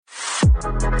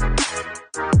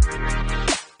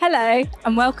Hello,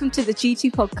 and welcome to the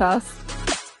G2 podcast.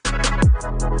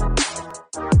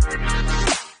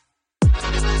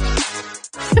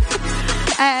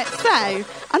 So,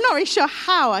 I'm not really sure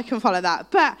how I can follow that,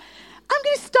 but I'm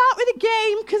going to start with a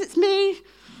game because it's me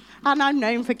and I'm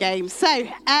known for games. So,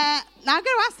 now I'm going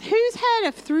to ask, who's heard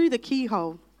of Through the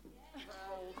Keyhole?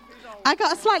 I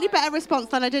got a slightly better response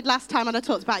than I did last time when I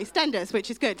talked about EastEnders, which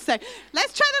is good. So,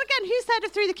 let's try that again. Who's heard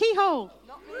of Through the Keyhole?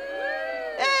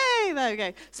 Hey, there we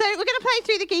go. So, we're going to play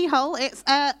Through the Keyhole. It's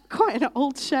quite an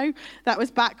old show that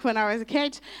was back when I was a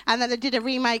kid, and then they did a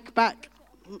remake back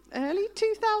early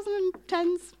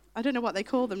 2010s. I don't know what they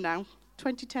call them now.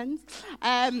 2010s.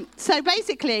 So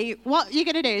basically, what you're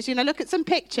going to do is you're going to look at some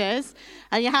pictures,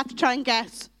 and you have to try and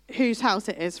guess whose house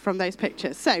it is from those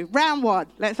pictures. So, round one.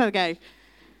 Let's have a go.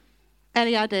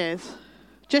 Any ideas?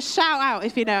 Just shout out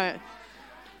if you know it.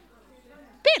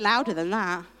 Bit louder than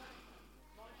that.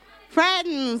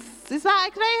 Friends. Is that,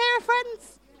 can I hear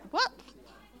Friends? What?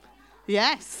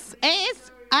 Yes, it is.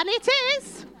 And it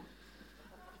is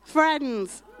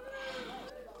Friends.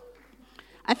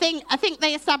 I think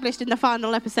they established in the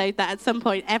final episode that at some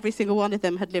point every single one of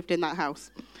them had lived in that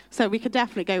house. So we could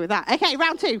definitely go with that. Okay,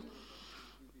 round two.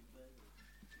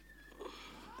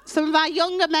 Some of our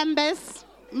younger members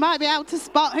might be able to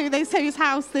spot whose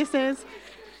house this is.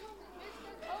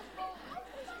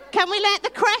 Can we let the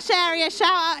creche area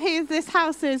shout out who this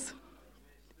house is?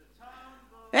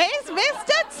 It's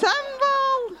Mr.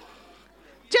 Tumble.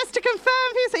 Just to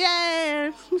confirm who's here.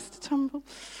 Yeah, Mr. Tumble.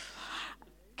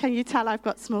 Can you tell I've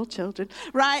got small children?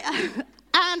 Right,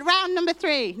 and round number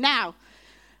three. Now,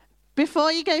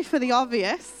 before you go for the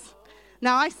obvious,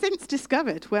 now I since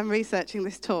discovered when researching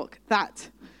this talk that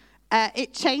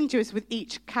it changes with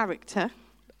each character.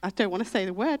 I don't want to say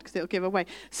the word because it'll give away.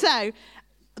 So,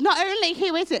 not only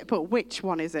who is it, but which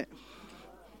one is it?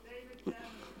 Who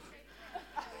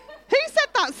said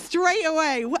that straight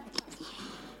away? What?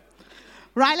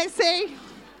 Right, let's see.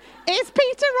 Is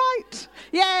Peter right?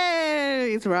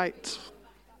 Yay, he's right.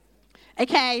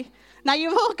 Okay, now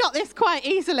you've all got this quite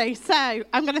easily, so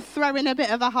I'm going to throw in a bit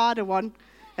of a harder one.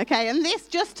 Okay, and this,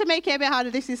 just to make it a bit harder,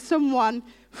 this is someone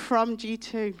from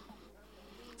G2.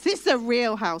 So this is a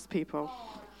real house, people.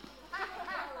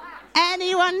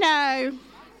 Anyone know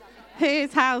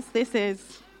whose house this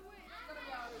is?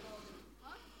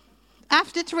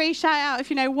 After three, shout out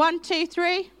if you know. 1, 2,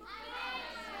 3.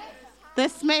 The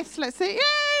Smiths, let's see. Yay!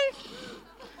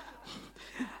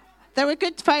 There were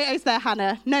good photos there,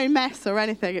 Hannah. No mess or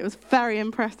anything. It was very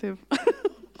impressive.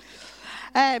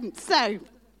 So,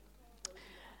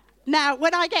 now,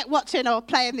 when I get watching or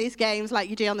playing these games like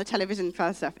you do on the television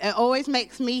kind of stuff, it always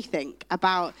makes me think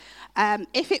about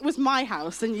if it was my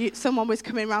house and someone was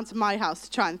coming around to my house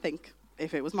to try and think,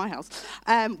 if it was my house,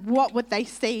 what would they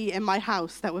see in my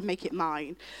house that would make it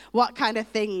mine? What kind of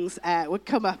things would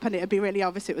come up and it would be really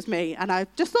obvious it was me? And I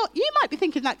just thought you might be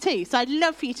thinking that too. So I'd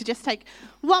love for you to just take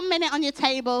 1 minute on your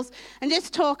tables and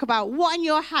just talk about what in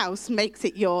your house makes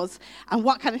it yours and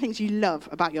what kind of things you love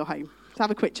about your home. Let's have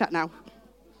a quick chat now.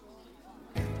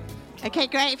 Okay,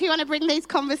 great. If you want to bring these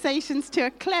conversations to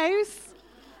a close.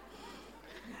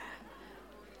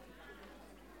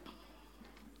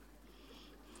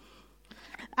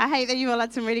 I hope that you've all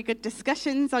had some really good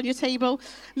discussions on your table.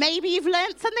 Maybe you've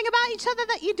learnt something about each other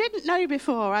that you didn't know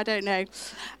before. I don't know.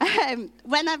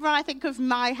 Whenever I think of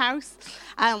my house,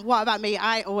 what about me?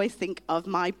 I always think of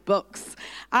my books.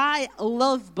 I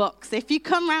love books. If you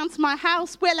come round to my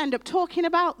house, we'll end up talking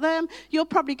about them. You'll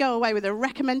probably go away with a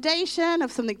recommendation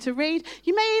of something to read.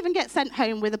 You may even get sent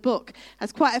home with a book.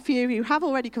 There's quite a few who have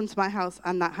already come to my house,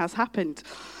 and that has happened.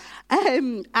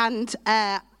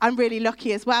 I'm really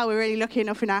lucky as well. We're really lucky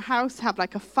enough in our house to have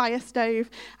like a fire stove,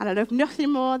 and I love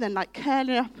nothing more than like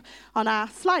curling up on our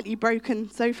slightly broken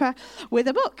sofa with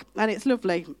a book, and it's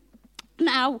lovely.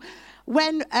 Now,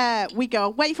 when we go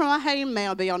away from our home,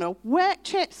 maybe on a work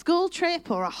trip, school trip,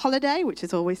 or a holiday, which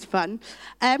is always fun,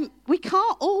 we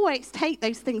can't always take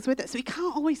those things with us. We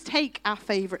can't always take our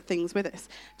favourite things with us.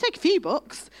 Take a few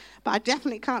books, but I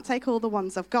definitely can't take all the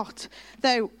ones I've got,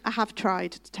 though I have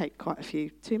tried to take quite a few,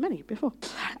 too many before.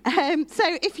 So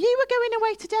if you were going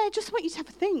away today, I just want you to have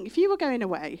a think. If you were going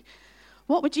away,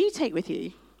 what would you take with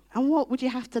you? And what would you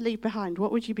have to leave behind?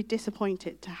 What would you be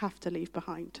disappointed to have to leave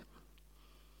behind?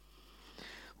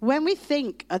 When we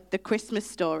think of the Christmas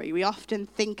story, we often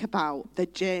think about the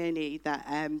journey that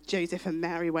Joseph and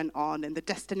Mary went on and the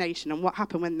destination and what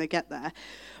happened when they get there.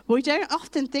 But we don't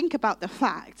often think about the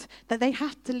fact that they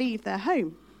had to leave their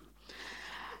home.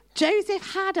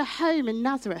 Joseph had a home in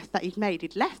Nazareth that he'd made.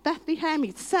 He'd left Bethlehem,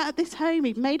 he'd set up this home,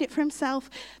 he'd made it for himself.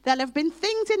 There'll have been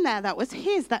things in there that was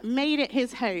his, that made it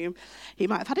his home. He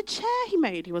might have had a chair he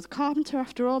made. He was a carpenter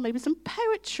after all, maybe some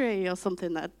poetry or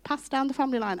something that had passed down the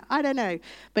family line. I don't know,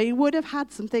 but he would have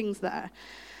had some things there.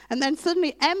 And then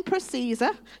suddenly Emperor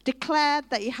Caesar declared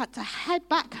that he had to head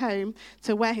back home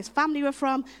to where his family were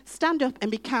from, stand up and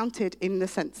be counted in the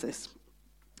census.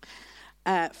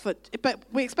 But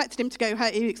we expected him to go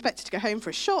home. He expected to go home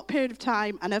for a short period of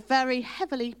time, and a very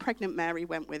heavily pregnant Mary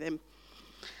went with him.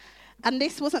 And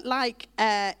this wasn't like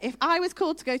if I was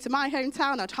called to go to my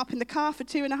hometown, I'd hop in the car for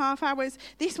 2.5 hours.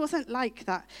 This wasn't like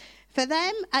that. For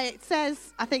them, it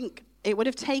says, I think it would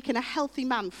have taken a healthy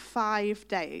man 5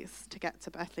 days to get to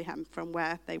Bethlehem from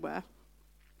where they were.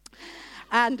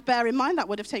 And bear in mind, that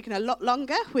would have taken a lot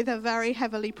longer with a very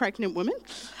heavily pregnant woman.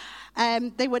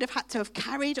 They would have had to have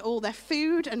carried all their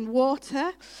food and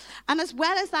water. And as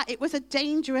well as that, it was a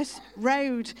dangerous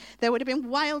road. There would have been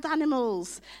wild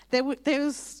animals. There would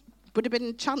have been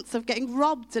a chance of getting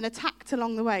robbed and attacked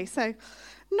along the way. So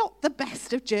not the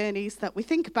best of journeys that we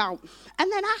think about.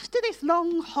 And then after this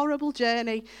long, horrible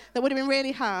journey that would have been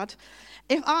really hard,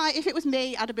 if it was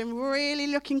me, I'd have been really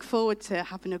looking forward to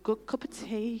having a good cup of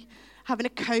tea, having a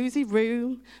cozy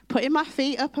room, putting my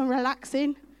feet up and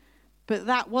relaxing. But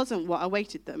that wasn't what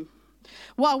awaited them.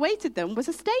 What awaited them was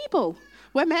a stable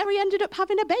where Mary ended up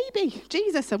having a baby,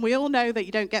 Jesus. And we all know that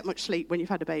you don't get much sleep when you've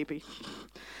had a baby.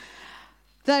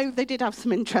 Though they did have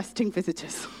some interesting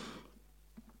visitors.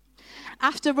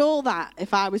 After all that,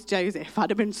 if I was Joseph, I'd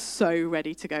have been so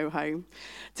ready to go home.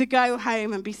 To go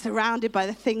home and be surrounded by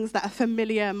the things that are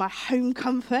familiar, my home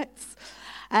comforts.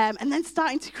 And then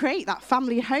starting to create that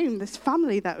family home, this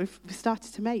family that we've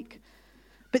started to make.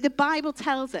 But the Bible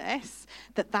tells us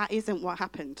that that isn't what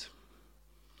happened.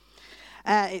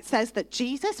 It says that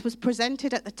Jesus was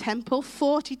presented at the temple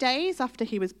 40 days after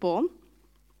he was born.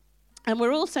 And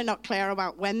we're also not clear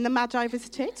about when the Magi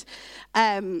visited.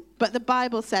 But the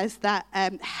Bible says that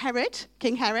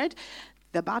King Herod,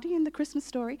 the baddie in the Christmas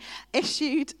story,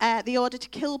 issued the order to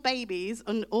kill babies,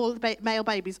 all the male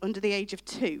babies under the age of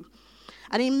 2.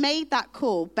 And he made that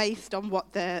call based on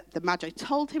what the Magi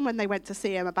told him when they went to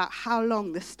see him about how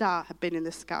long the star had been in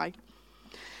the sky.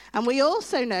 And we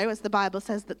also know, as the Bible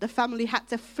says, that the family had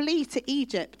to flee to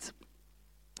Egypt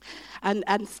and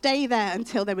stay there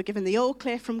until they were given the all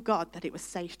clear from God that it was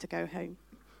safe to go home.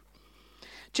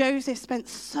 Joseph spent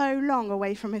so long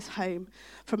away from his home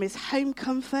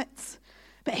comforts.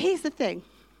 But here's the thing.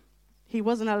 He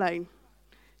wasn't alone.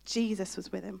 Jesus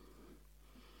was with him.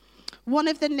 One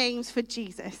of the names for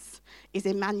Jesus is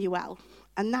Emmanuel,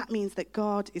 and that means that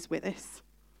God is with us,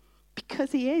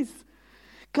 because he is.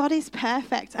 God is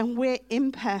perfect, and we're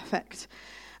imperfect.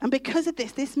 And because of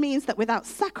this means that without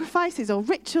sacrifices or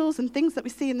rituals and things that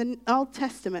we see in the Old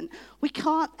Testament, we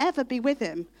can't ever be with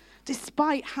him,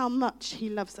 despite how much he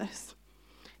loves us.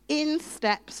 In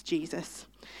steps Jesus.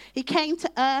 He came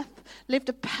to earth, lived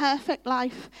a perfect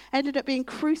life, ended up being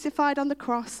crucified on the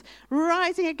cross,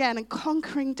 rising again and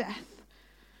conquering death.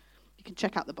 You can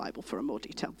check out the Bible for a more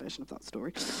detailed version of that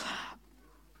story.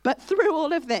 But through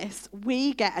all of this,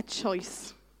 we get a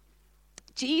choice.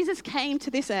 Jesus came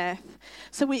to this earth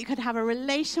so we could have a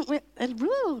relationship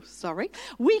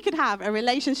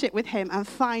with him and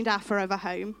find our forever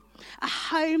home. A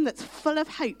home that's full of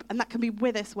hope and that can be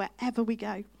with us wherever we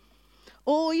go.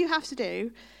 All you have to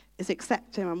do is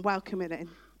accept him and welcome him in.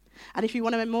 And if you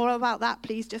want to know more about that,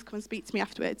 please just come and speak to me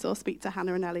afterwards or speak to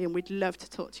Hannah and Ellie, and we'd love to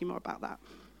talk to you more about that.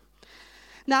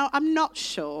 Now, I'm not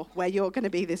sure where you're going to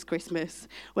be this Christmas,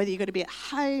 whether you're going to be at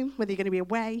home, whether you're going to be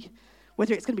away,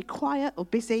 whether it's going to be quiet or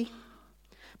busy.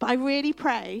 But I really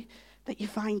pray that you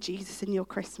find Jesus in your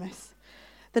Christmas.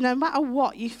 That no matter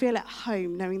what, you feel at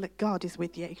home knowing that God is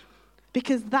with you.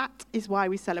 Because that is why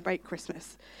we celebrate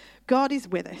Christmas. God is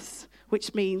with us,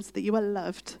 which means that you are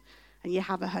loved and you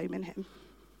have a home in him.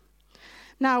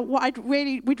 Now, what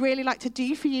we'd really like to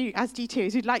do for you as D2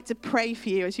 is we'd like to pray for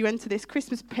you as you enter this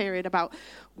Christmas period about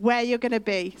where you're going to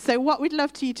be. So what we'd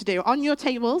love you to do, on your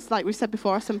tables, like we've said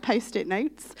before, are some Post-it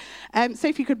notes. So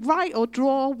if you could write or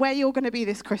draw where you're going to be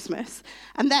this Christmas.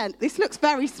 And then, this looks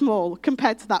very small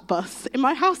compared to that bus. In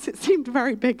my house, it seemed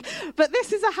very big. But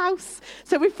this is a house.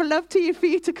 So we'd love for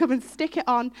you to come and stick it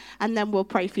on, and then we'll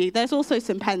pray for you. There's also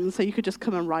some pens, so you could just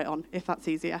come and write on, if that's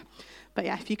easier. But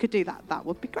yeah, if you could do that, that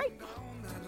would be great.